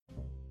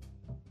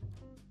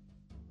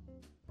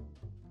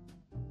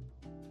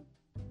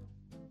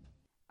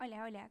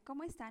Hola, hola,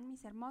 ¿cómo están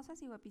mis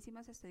hermosas y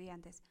guapísimos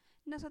estudiantes?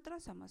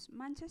 Nosotros somos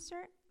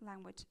Manchester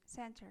Language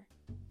Center.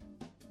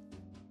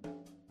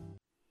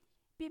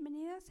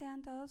 Bienvenidos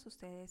sean todos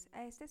ustedes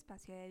a este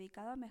espacio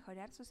dedicado a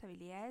mejorar sus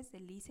habilidades de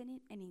listening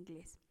en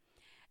inglés.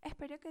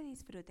 Espero que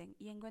disfruten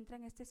y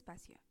encuentren este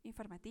espacio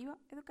informativo,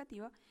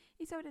 educativo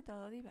y sobre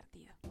todo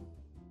divertido.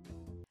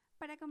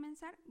 Para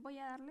comenzar, voy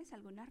a darles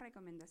algunas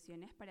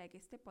recomendaciones para que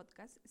este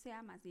podcast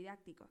sea más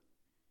didáctico.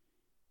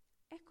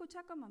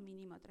 Escucha como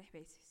mínimo 3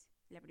 veces.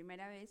 La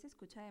primera vez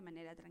escucha de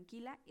manera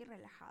tranquila y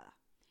relajada.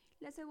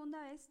 La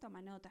segunda vez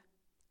toma nota.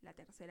 La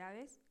tercera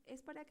vez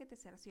es para que te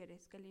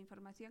cerciores que la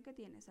información que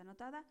tienes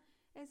anotada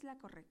es la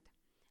correcta.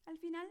 Al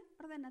final,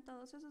 ordena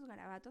todos esos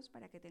garabatos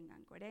para que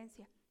tengan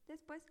coherencia.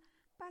 Después,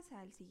 pasa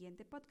al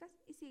siguiente podcast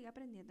y sigue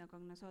aprendiendo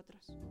con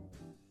nosotros.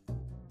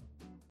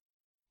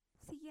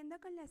 Siguiendo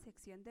con la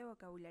sección de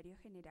vocabulario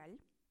general,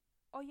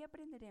 hoy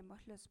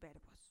aprenderemos los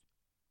verbos.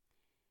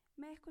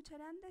 Me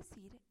escucharán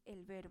decir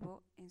el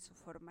verbo en su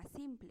forma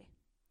simple,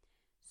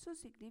 su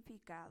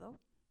significado,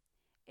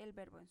 el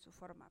verbo en su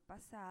forma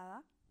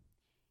pasada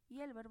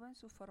y el verbo en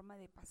su forma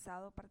de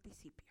pasado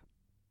participio.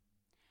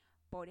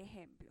 Por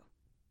ejemplo,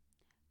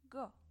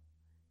 go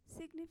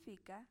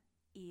significa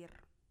ir,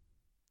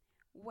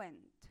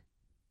 went,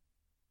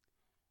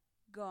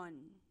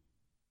 gone.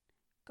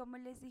 Como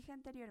les dije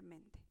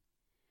anteriormente,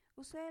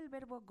 usé el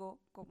verbo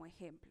go como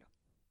ejemplo.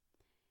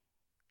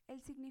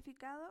 El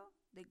significado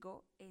de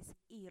go es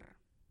ir,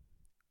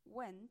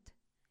 went,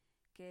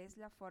 que es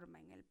la forma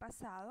en el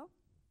pasado,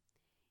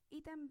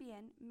 y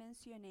también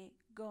mencioné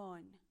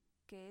gone,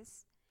 que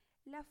es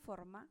la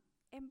forma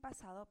en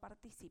pasado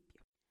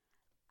participio.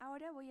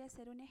 Ahora voy a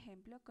hacer un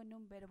ejemplo con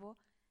un verbo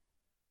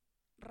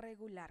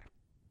regular.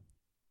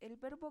 El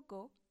verbo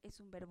go es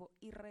un verbo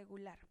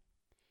irregular.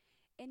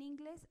 En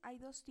inglés hay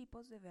dos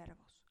tipos de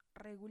verbos,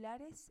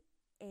 regulares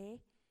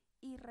e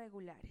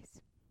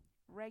irregulares.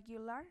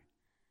 Regular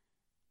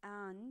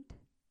and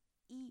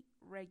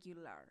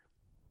irregular.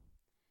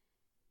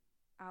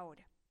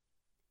 Ahora,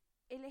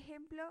 el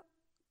ejemplo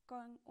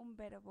con un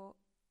verbo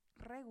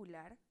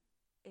regular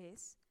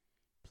es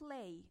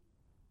play.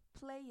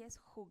 Play es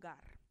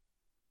jugar.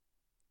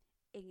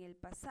 En el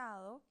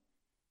pasado,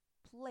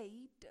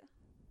 played.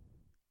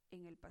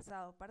 En el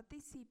pasado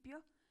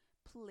participio,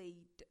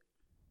 played.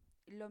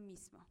 Lo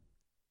mismo.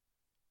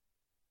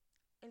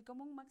 El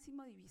común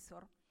máximo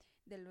divisor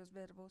de los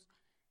verbos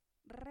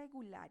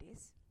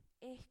regulares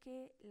es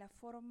que la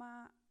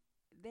forma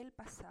del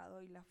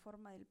pasado y la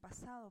forma del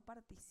pasado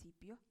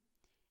participio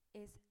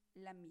es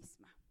la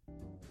misma.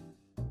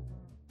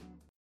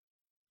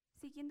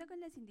 Siguiendo con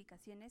las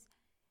indicaciones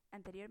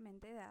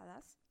anteriormente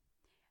dadas,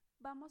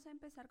 vamos a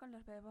empezar con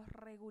los verbos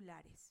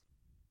regulares.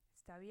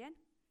 ¿Está bien?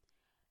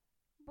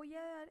 Voy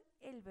a dar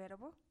el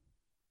verbo,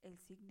 el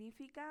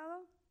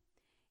significado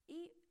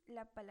y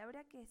la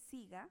palabra que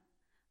siga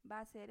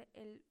va a ser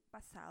el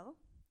pasado,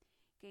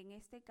 que en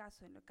este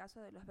caso, en el caso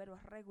de los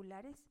verbos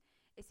regulares,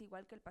 es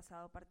igual que el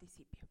pasado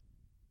participio.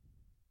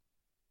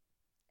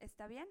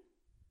 ¿Está bien?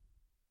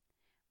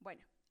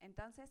 Bueno,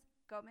 entonces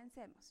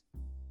comencemos.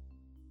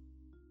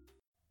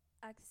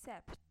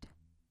 Accept,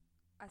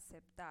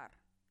 aceptar.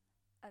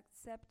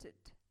 Accepted.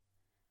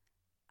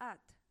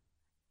 Add,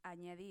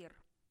 añadir.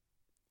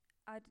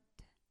 Add,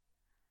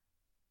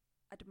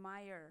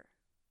 admire,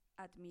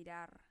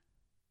 admirar.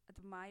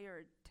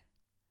 Admired.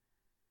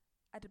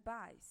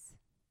 Advise,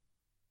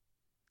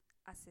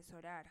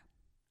 asesorar.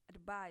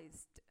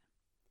 Advised.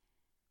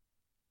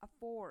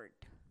 Afford,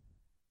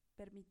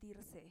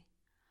 permitirse.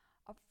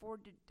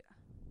 Afforded.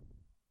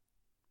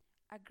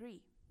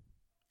 Agree,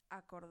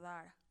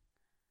 acordar.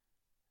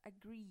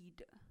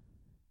 Agreed.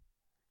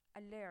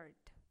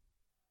 Alert,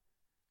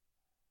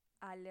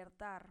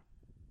 alertar.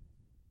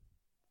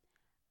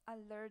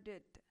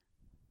 Alerted.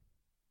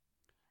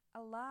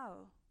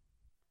 Allow,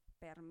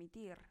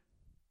 permitir.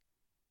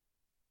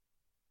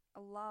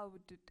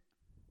 Allowed.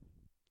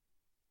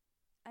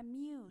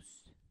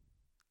 Amuse,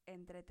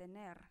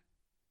 entretener.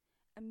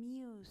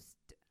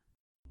 Amused.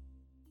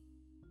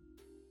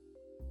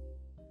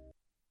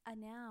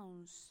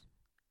 Announce,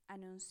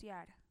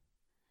 anunciar.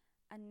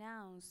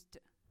 Announced.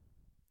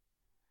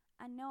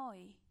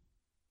 Annoy,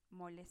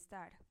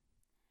 molestar.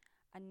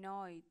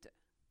 Annoyed.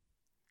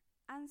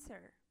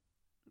 Answer,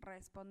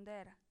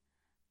 responder.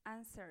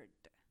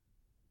 Answered.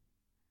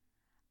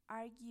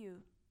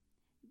 Argue,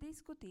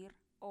 discutir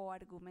o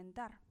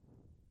argumentar.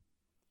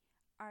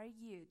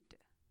 Argued.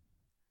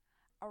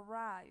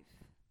 Arrive,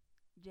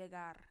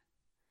 llegar.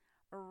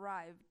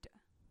 Arrived.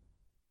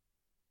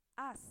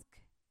 Ask,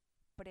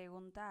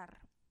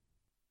 preguntar.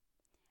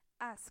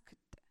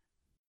 Asked.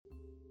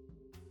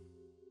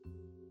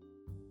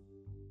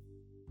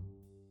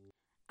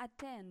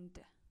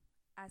 Attend,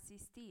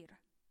 asistir.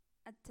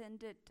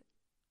 Attended.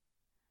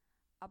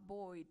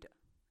 Avoid,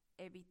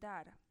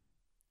 evitar.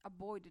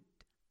 Avoided.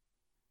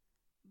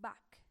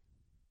 Back,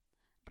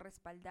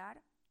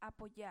 respaldar,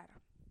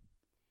 apoyar.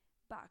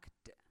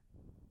 Backed.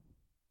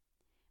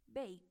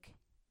 Bake,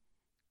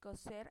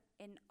 cocer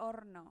en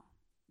horno.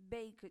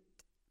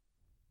 Baked.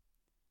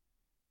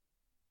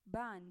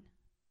 ban,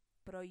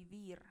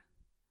 prohibir,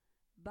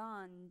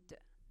 bond,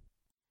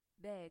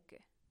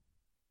 beg,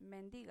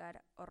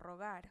 mendigar o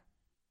rogar,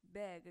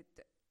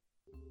 begged,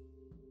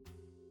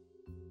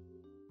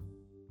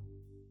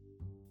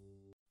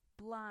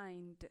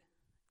 blind,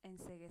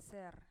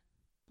 enceguecer,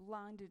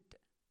 blinded,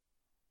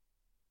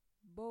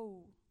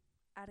 bow,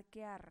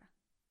 arquear,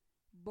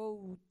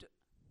 bowed,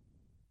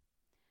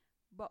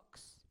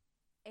 box,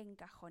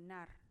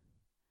 encajonar,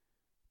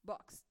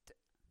 boxed,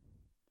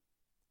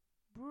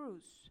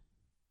 bruise,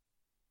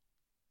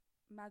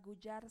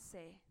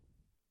 magullarse,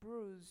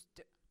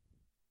 bruised,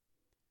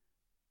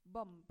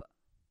 bump,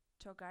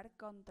 chocar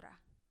contra,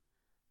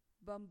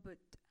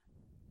 bumped,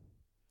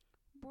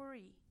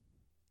 bury,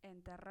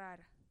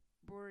 enterrar,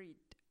 buried.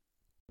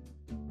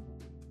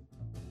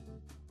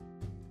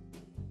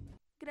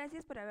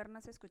 Gracias por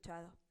habernos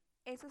escuchado.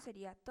 Eso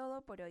sería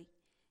todo por hoy.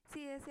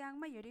 Si desean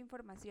mayor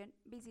información,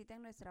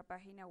 visiten nuestra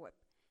página web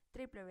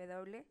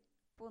www.mlc.edu.pe.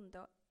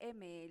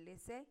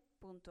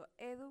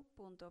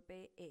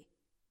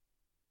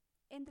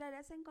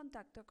 Entrarás en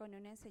contacto con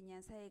una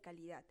enseñanza de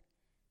calidad,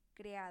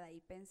 creada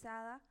y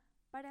pensada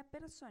para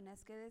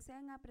personas que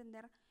desean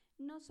aprender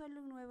no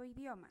solo un nuevo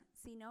idioma,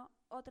 sino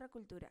otra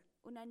cultura,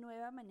 una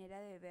nueva manera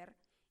de ver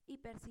y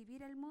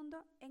percibir el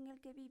mundo en el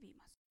que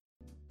vivimos.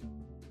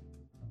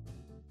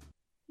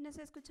 Nos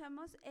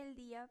escuchamos el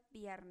día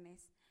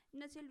viernes.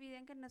 No se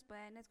olviden que nos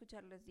pueden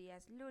escuchar los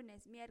días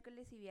lunes,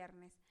 miércoles y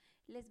viernes.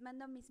 Les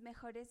mando mis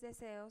mejores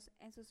deseos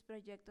en sus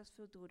proyectos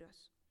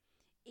futuros.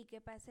 Y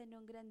que pasen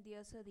un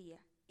grandioso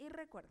día. Y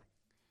recuerden,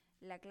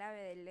 la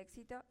clave del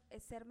éxito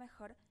es ser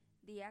mejor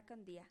día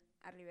con día.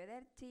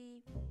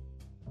 Arrivederci.